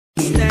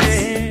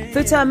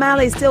Futa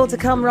Mali still to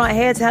come right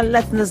here to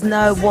letting us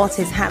know what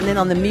is happening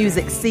on the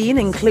music scene,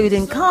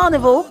 including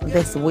Carnival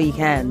this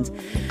weekend.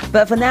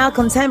 But for now,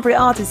 contemporary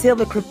artist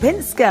Silvia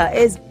Krupinska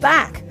is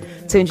back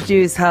to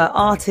introduce her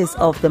Artist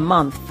of the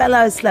Month,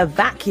 fellow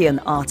Slovakian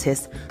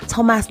artist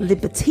Tomáš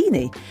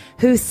Libertíny,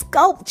 who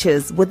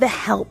sculptures with the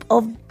help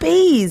of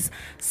bees.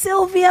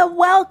 Silvia,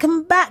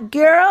 welcome back,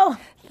 girl.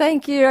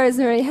 Thank you,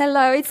 Rosemary.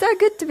 Hello. It's so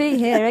good to be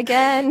here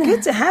again.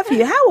 Good to have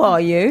you. How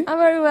are you? I'm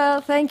very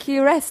well, thank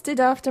you. Rested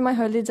after my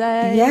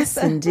holiday. Yes,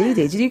 indeed.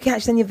 Did you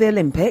catch any of the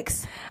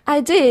Olympics?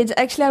 I did.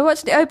 Actually, I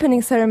watched the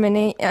opening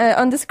ceremony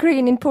on the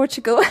screen in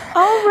Portugal.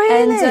 Oh,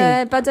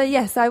 really? But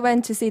yes, I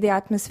went to see the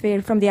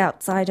atmosphere from the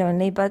outside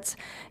only. But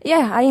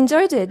yeah, I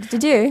enjoyed it.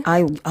 Did you?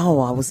 I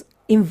was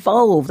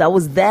involved. I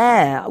was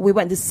there. We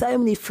went to so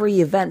many free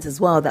events as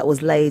well that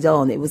was laid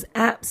on. It was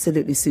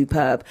absolutely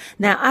superb.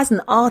 Now, as an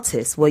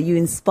artist, were you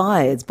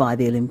inspired by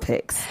the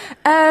Olympics?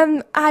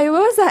 I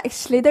was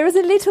actually. There was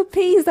a little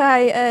piece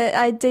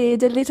I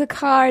did, a little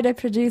card I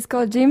produced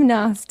called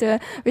Gymnast,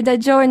 which I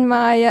joined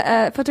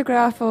my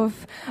photograph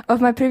of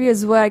my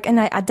previous work, and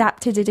I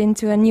adapted it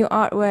into a new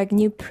artwork,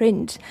 new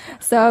print.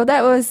 So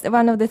that was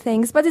one of the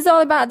things. But it's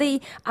all about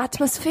the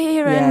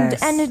atmosphere and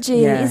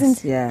energy,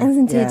 isn't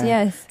it?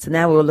 Yes. So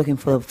now we're looking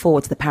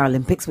forward to the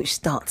Paralympics, which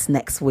starts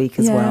next week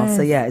as well.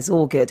 So yeah, it's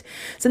all good.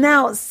 So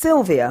now,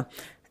 Silvia,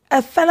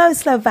 a fellow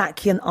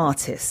Slovakian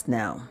artist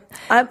now.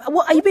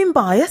 What, are you being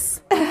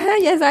biased?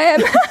 Yes, I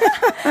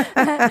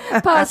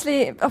am.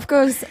 Partly, of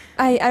course,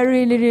 I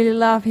really, really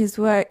love his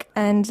work,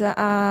 and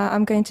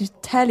I'm going to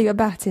tell you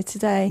about it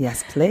today.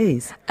 Yes,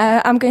 please.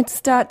 I'm going to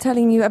start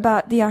telling you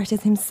about the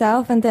artist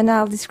himself, and then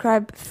I'll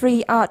describe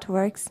 3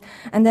 artworks,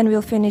 and then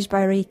we'll finish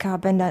by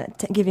recap and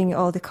giving you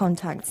all the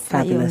contacts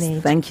that you'll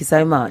need. Thank you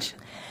so much.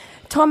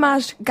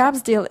 Tomáš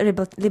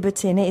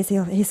Libertíny is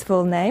his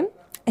full name.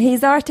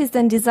 He's artist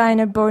and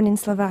designer born in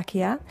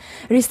Slovakia,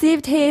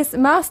 received his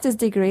master's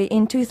degree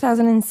in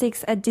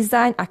 2006 at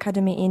Design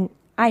Academy in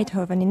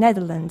Eindhoven in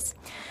Netherlands.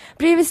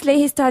 Previously,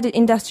 he studied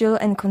industrial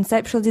and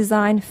conceptual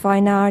design,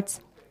 fine arts,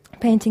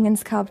 painting and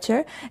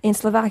sculpture in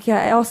Slovakia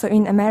and also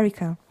in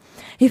America.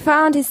 He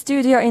found his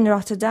studio in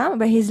Rotterdam,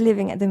 where he's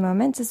living at the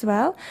moment as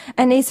well,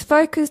 and is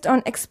focused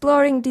on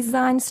exploring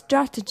design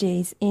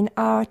strategies in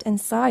art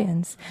and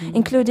science,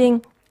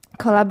 including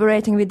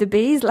collaborating with the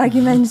bees, like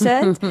you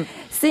mentioned.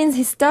 Since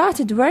he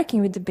started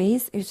working with the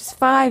bees, it was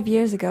 5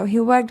 years ago, he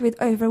worked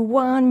with over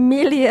 1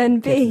 million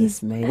bees.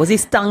 Goodness me. Was he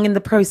stung in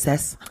the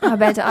process? I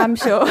bet, I'm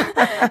sure.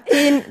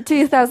 In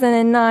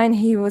 2009,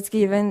 he was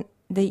given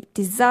the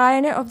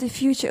Designer of the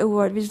Future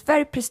Award, which is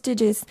very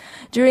prestigious,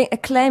 during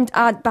acclaimed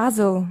Art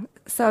Basel.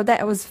 So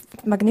that was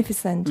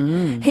magnificent.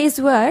 His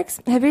works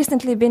have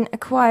recently been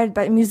acquired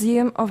by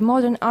Museum of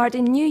Modern Art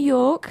in New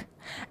York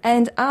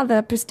and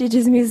other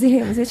prestigious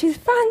museums, which is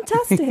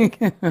fantastic.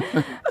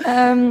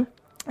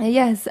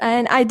 Yes,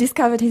 and I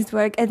discovered his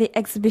work at the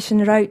Exhibition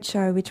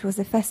Roadshow, which was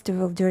a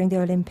festival during the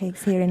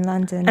Olympics here in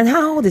London. And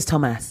how old is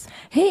Tomáš?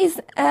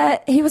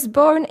 He was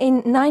born in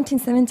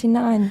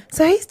 1979.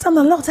 So he's done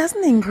a lot,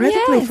 hasn't he?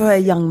 Incredibly for a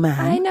young man.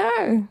 I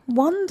know.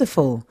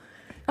 Wonderful.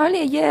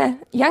 Only a year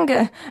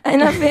younger,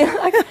 and I feel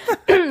like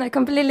I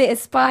completely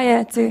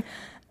aspire to.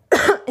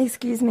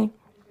 Excuse me.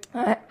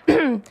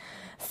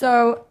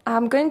 So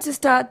I'm going to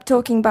start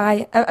talking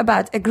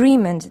about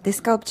Agreement, the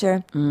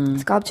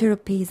sculptural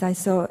piece I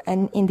saw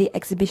in the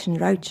Exhibition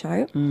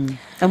Roadshow.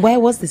 And where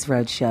was this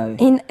roadshow?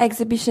 In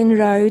Exhibition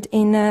Road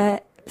in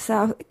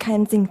South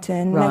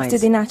Kensington, next to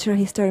the Natural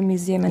History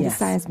Museum and the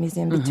Science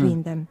Museum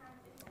between them.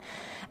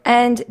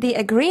 And the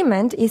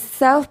Agreement is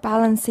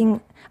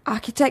self-balancing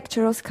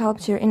architectural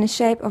sculpture in the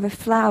shape of a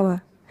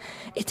flower.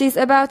 It is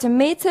about 1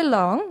 meter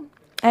long,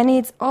 and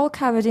it's all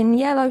covered in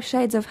yellow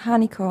shades of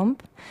honeycomb,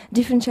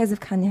 different shades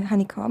of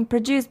honeycomb,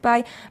 produced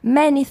by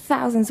many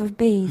thousands of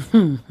bees.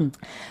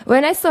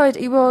 When I saw it,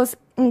 it was,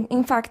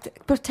 in fact,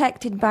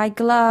 protected by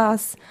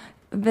glass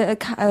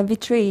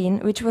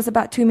vitrine, which was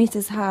about 2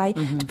 meters high,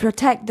 to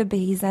protect the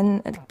bees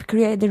and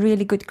create a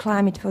really good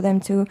climate for them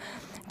to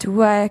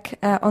work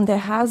on their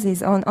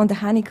houses, on the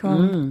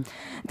honeycomb.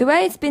 The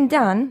way it's been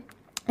done,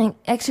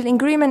 actually,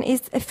 Agreement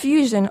is a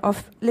fusion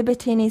of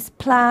Libertíny's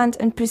planned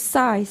and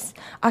precise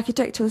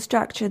architectural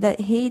structure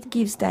that he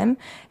gives them.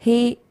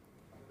 He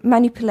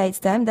manipulates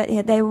them, that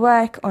they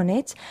work on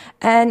it.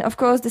 And, of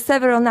course, the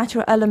several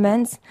natural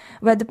elements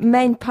where the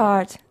main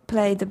part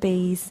play the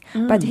bees.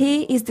 But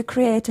he is the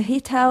creator.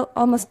 He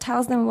almost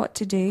tells them what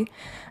to do.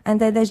 And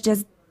then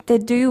they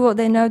do what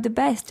they know the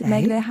best to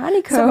make their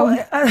honeycomb.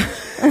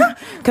 So,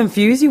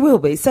 confused you will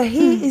be. So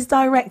he is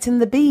directing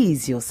the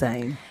bees, you're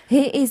saying?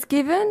 He is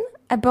given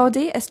a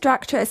body, a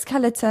structure, a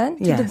skeleton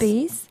to the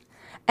bees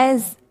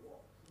as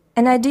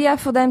an idea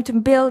for them to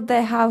build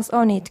their house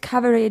on it,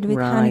 cover it with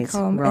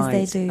honeycomb as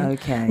they do.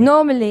 Okay.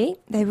 Normally,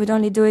 they would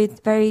only do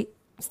it very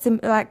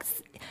straight,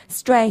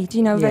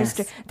 very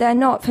straight. They're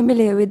not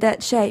familiar with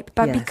that shape,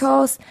 but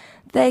because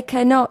they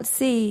cannot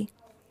see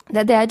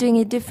that they are doing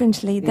it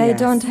differently. They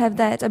don't have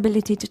that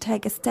ability to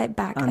take a step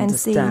back and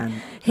see.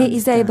 He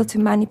is able to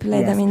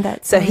manipulate them in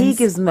that sense. So he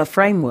gives them a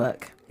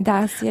framework.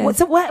 Does, yes.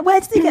 So where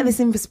did he get this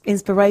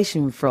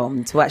inspiration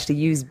from to actually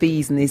use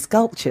bees in these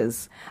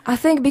sculptures? I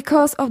think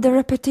because of the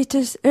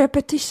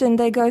repetition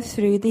they go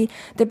through.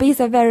 The bees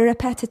are very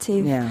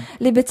repetitive. Yeah.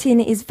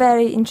 Libertíny is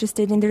very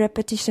interested in the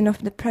repetition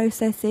of the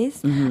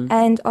processes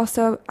and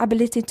also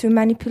ability to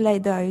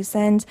manipulate those.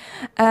 And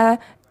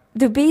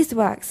the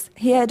beeswax,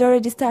 he had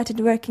already started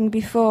working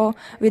before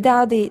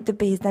without the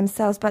bees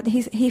themselves, but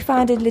he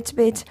found it a little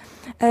bit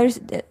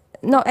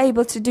not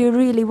able to do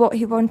really what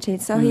he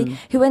wanted. So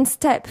he went a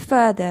step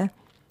further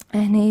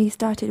and he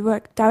started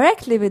work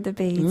directly with the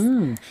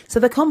bees.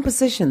 So the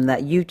composition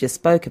that you just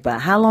spoke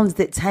about, how long did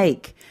it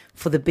take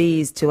for the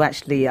bees to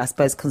actually, I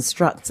suppose,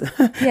 construct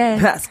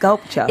that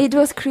sculpture? It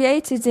was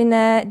created in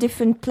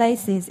different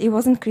places. It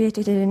wasn't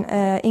created in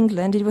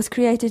England. It was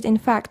created, in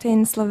fact,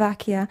 in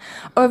Slovakia.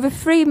 Over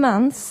 3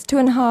 months,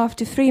 2.5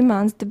 to 3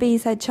 months, the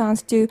bees had a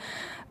chance to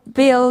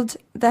build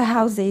the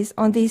houses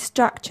on these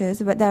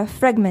structures, but they're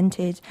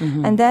fragmented.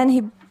 And then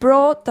he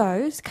brought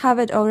those,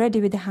 covered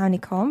already with the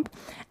honeycomb,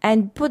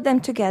 and put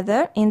them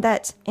together in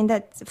that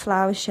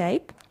flower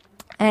shape,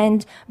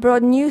 and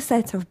brought new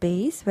sets of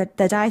bees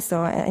that I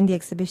saw in the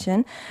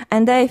exhibition,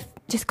 and they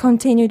just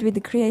continued with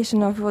the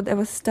creation of what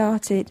was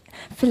started,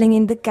 filling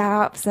in the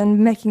gaps and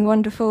making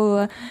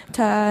wonderful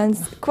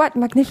turns. Quite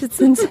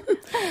magnificent.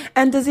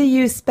 And does he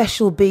use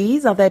special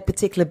bees? Are there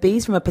particular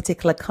bees from a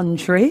particular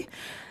country?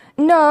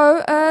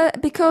 No,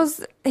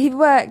 because he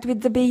worked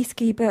with the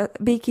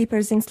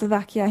beekeepers in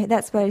Slovakia.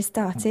 That's where he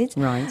started.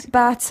 Right.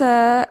 But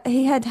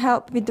he had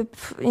help with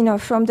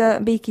from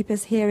the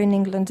beekeepers here in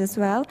England as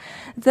well.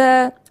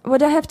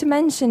 What I have to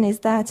mention is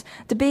that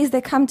the bees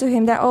that come to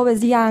him, they're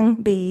always young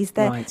bees.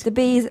 The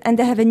bees, and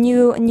they have a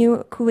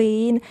new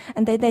queen,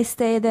 and they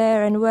stay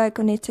there and work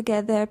on it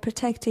together,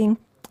 protecting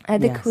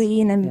the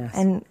queen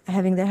and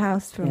having their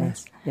house from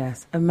it.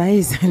 Yes,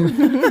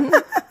 amazing.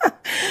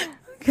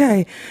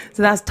 Okay,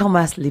 so that's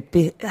Tomáš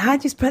How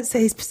do you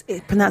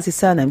pronounce his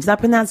surname? Did I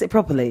pronounce it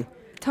properly?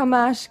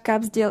 Tomáš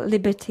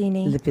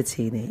Libertíny.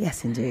 Libertíny,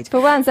 yes, indeed.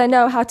 For once, I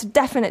know how to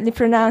definitely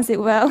pronounce it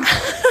well.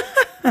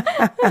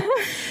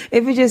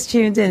 If you just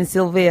tuned in,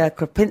 Silvia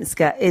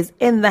Krupinska is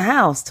in the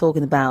house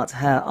talking about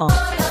her art.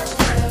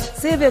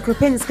 Silvia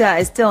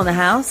Krupinska is still in the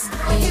house,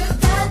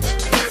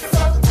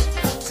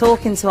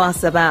 talking to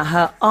us about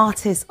her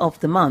Artist of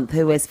the Month,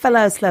 who is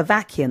fellow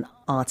Slovakian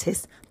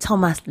artist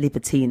Tomáš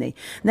Libertíny.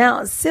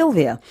 Now,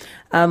 Silvia,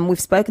 we've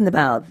spoken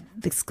about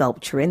the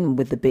sculpturing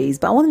with the bees,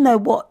 but I want to know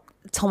what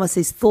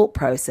Tomáš's thought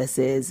process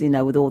is,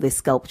 with all this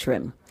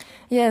sculpturing.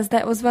 Yes,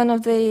 that was one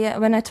of the,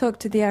 when I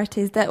talked to the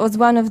artist, that was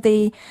one of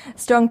the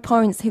strong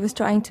points he was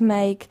trying to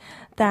make,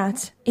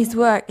 that his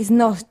work is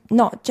not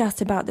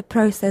just about the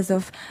process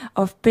of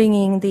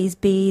bringing these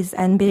bees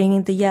and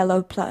bringing the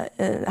yellow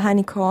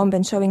honeycomb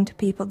and showing to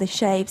people the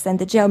shapes and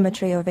the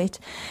geometry of it.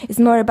 It's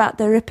more about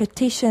the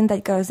repetition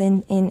that goes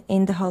in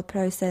the whole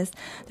process,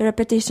 the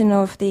repetition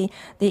of the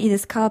either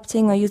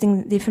sculpting or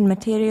using different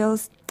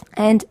materials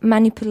and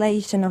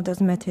manipulation of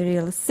those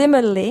materials.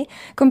 Similarly,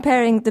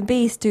 comparing the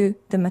bees to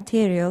the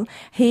material,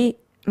 he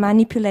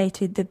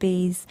manipulated the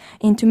bees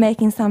into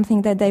making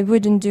something that they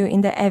wouldn't do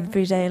in their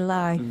everyday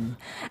life.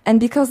 And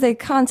because they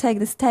can't take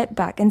the step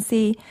back and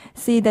see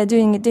they're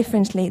doing it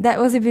differently, that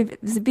was a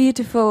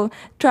beautiful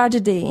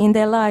tragedy in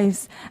their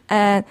lives.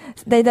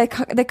 They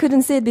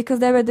couldn't see it because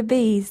they were the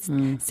bees.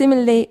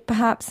 Similarly,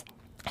 perhaps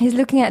he's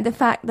looking at the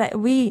fact that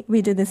we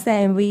do the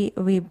same.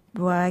 We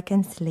work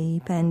and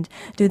sleep and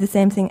do the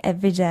same thing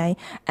every day.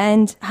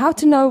 And how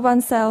to know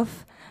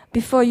oneself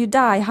before you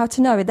die, how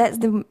to know it. That's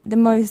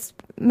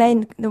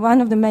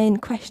one of the main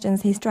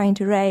questions he's trying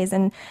to raise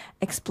and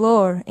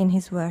explore in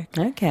his work.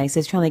 Okay, so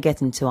he's trying to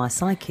get into our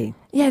psyche.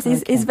 Yes,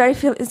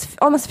 it's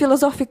almost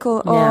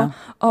philosophical or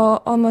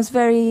almost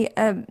very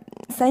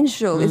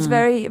sensual. It's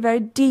very, very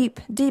deep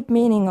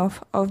meaning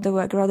of the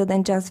work rather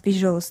than just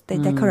visuals, the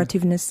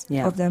decorativeness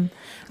of them.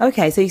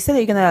 Okay, so you said that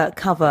you're going to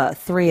cover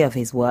 3 of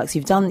his works.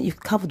 You've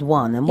covered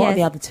 1, and what are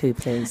the other 2,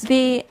 please?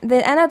 The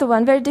another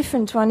one, very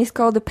different one, is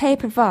called the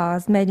Paper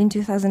Vase, made in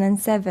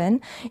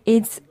 2007.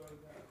 It's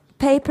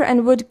paper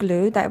and wood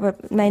glue that were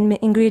main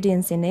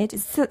ingredients in it.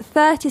 It's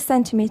 30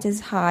 centimeters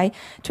high,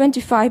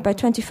 25 by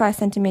 25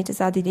 centimeters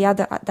are the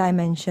other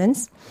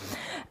dimensions.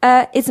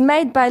 It's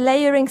made by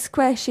layering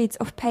square sheets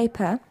of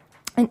paper,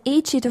 and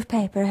each sheet of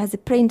paper has a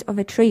print of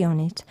a tree on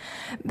it.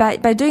 By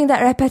doing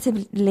that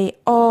repetitively,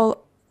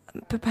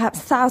 perhaps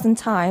 1,000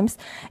 times,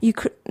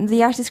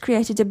 the artist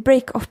created a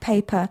brick of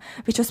paper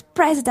which was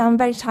pressed down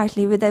very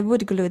tightly with the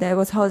wood glue that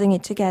was holding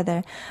it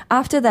together.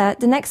 After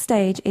that, the next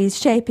stage is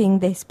shaping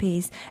this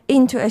piece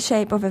into a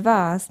shape of a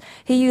vase.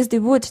 He used the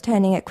wood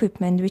turning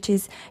equipment, which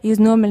is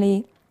used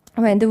normally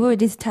when the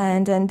wood is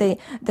turned and it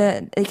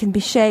can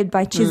be shaped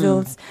by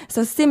chisels.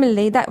 So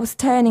similarly, that was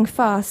turning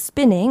fast,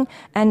 spinning,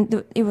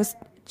 and it was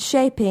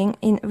shaping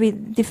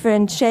with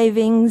different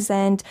shavings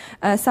and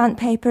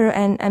sandpaper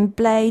and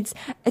blades,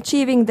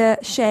 achieving the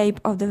shape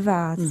of the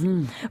vase.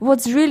 Mm-hmm.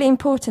 What's really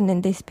important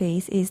in this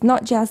piece is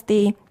not just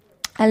the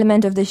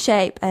element of the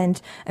shape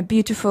and a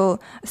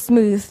beautiful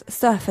smooth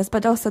surface,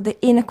 but also the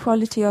inner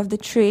quality of the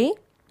tree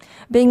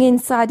being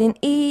inside in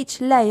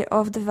each layer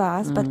of the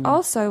vase. But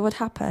also what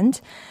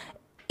happened,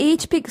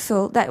 each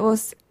pixel that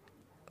was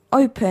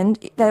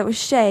opened, that was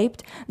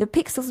shaped, the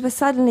pixels were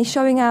suddenly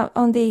showing out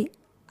on the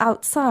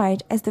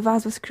outside as the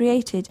vase was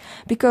created,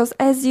 because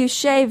as you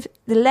shaved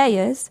the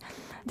layers,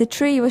 the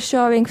tree was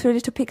showing through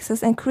little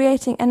pixels and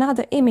creating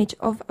another image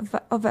of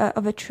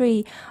a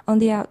tree on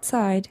the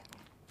outside.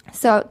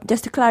 So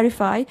just to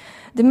clarify,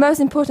 the most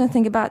important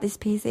thing about this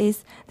piece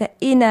is the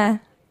inner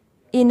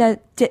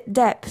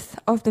depth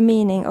of the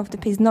meaning of the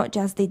piece, not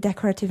just the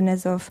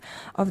decorativeness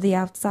of the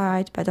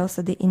outside, but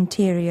also the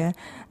interior,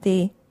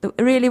 the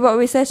really what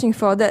we're searching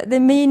for, the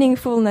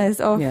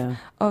meaningfulness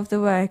of the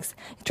works.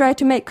 You try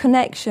to make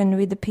connection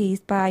with the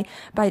piece by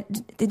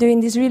doing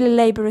this really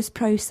laborious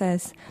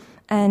process,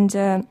 and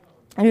a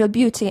real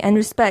beauty and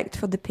respect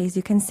for the piece.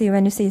 You can see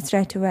when you see it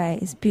straight away.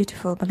 It's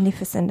beautiful,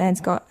 magnificent, and it's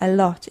got a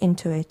lot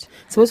into it.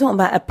 So we're talking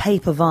about a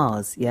paper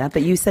vase, yeah?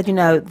 But you said,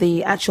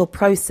 the actual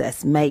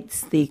process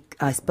makes the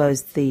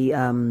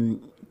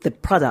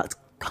product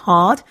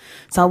hard.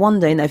 So I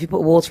wonder, if you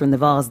put water in the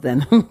vase,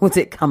 then would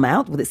it come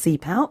out? Would it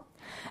seep out?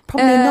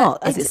 Probably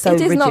not, as it's so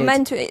rigid. It is not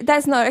meant to.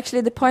 That's not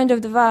actually the point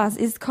of the vase.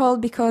 It's called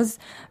because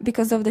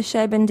of the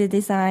shape and the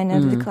design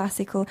and the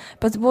classical.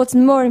 But what's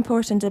more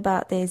important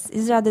about this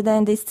is, rather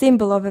than the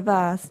symbol of a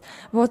vase,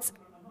 what's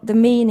the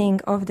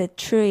meaning of the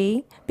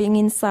tree being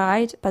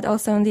inside, but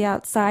also on the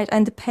outside,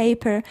 and the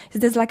paper.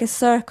 There's like a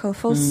circle,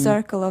 full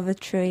circle of a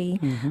tree.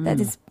 Mm-hmm. That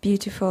is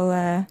beautiful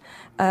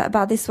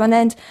about this one.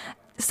 And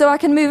so I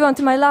can move on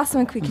to my last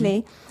one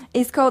quickly. Mm-hmm.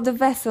 It's called The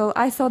Vessel.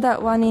 I saw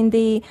that one in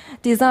the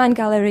design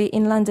gallery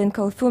in London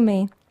called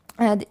Fumi.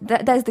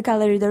 That's the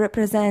gallery that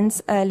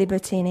represents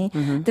Libertíny.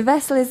 Mm-hmm. The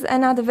Vessel is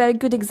another very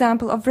good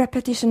example of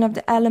repetition of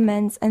the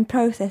elements and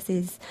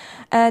processes.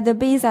 The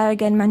bees are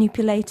again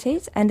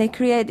manipulated, and they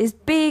create this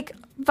big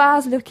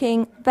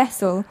vase-looking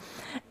vessel.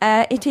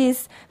 It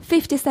is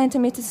 50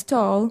 centimeters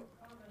tall.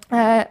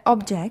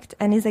 Object,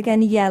 and is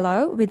again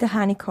yellow with the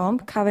honeycomb,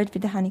 covered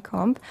with the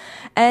honeycomb.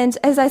 And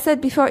as I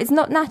said before, it's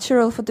not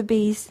natural for the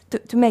bees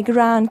to make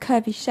round,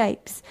 curvy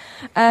shapes,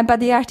 but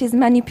the artists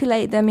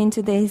manipulate them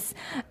into this.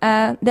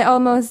 They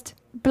almost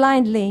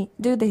blindly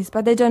do this,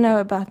 but they don't know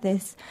about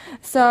this.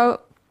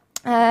 So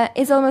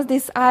it's almost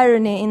this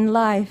irony in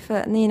life,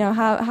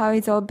 how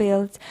it's all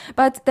built.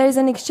 But there's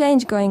an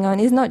exchange going on.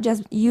 It's not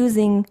just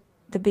using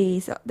the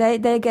bees.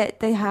 They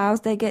get the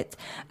house, they get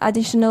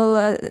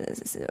additional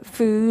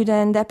food,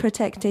 and they're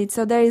protected.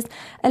 So there is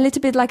a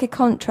little bit like a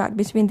contract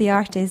between the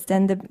artist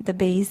and the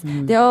bees.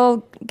 They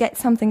all get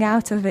something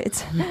out of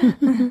it.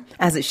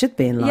 As it should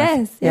be in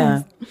life.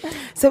 Yes.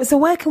 So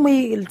where can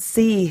we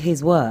see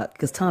his work?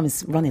 Because time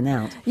is running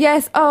out.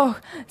 Yes.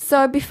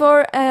 So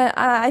before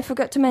I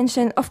forgot to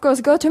mention, of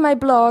course, go to my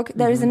blog.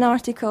 There is an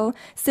article,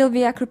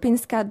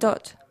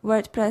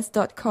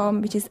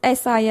 silviakrupinska.wordpress.com, which is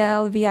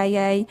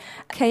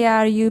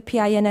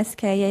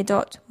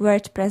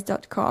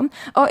silviakrupinska.wordpress.com.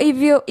 Or if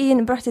you're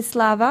in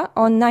Bratislava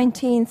on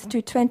 19th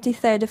to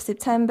 23rd of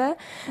September,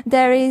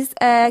 there is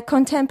a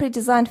contemporary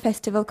design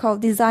festival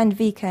called Design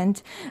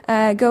Weekend.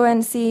 Go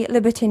and see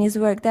Libertíny's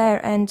work there,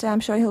 and I'm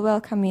sure he'll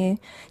welcome you.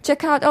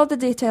 Check out all the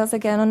details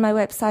again on my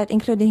website,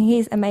 including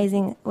his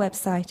amazing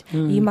website.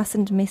 You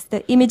mustn't miss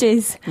the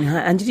images.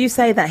 And did you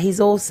say that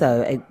he's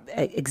also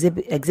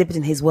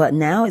exhibiting his work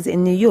now? Is it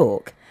in New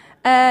York?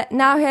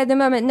 Now here at the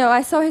moment, no.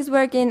 I saw his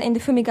work in the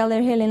Fumi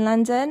Gallery Hill in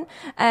London.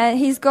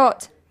 He's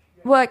got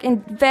work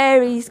in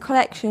various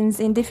collections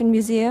in different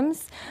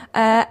museums,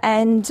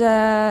 and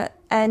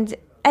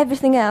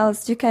everything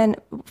else you can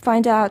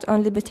find out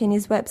on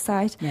Libertíny's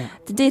website. Yeah.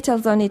 The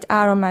details on it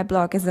are on my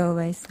blog, as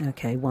always.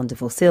 Okay,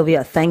 wonderful.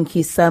 Silvia, thank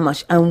you so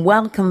much, and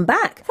welcome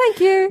back. Thank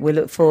you. We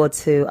look forward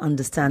to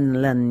understanding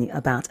and learning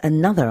about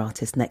another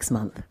artist next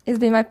month. It's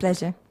been my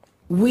pleasure.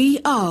 We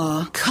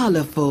are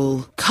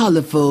Colourful.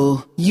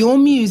 Colourful. Your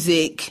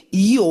music,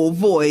 your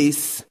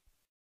voice.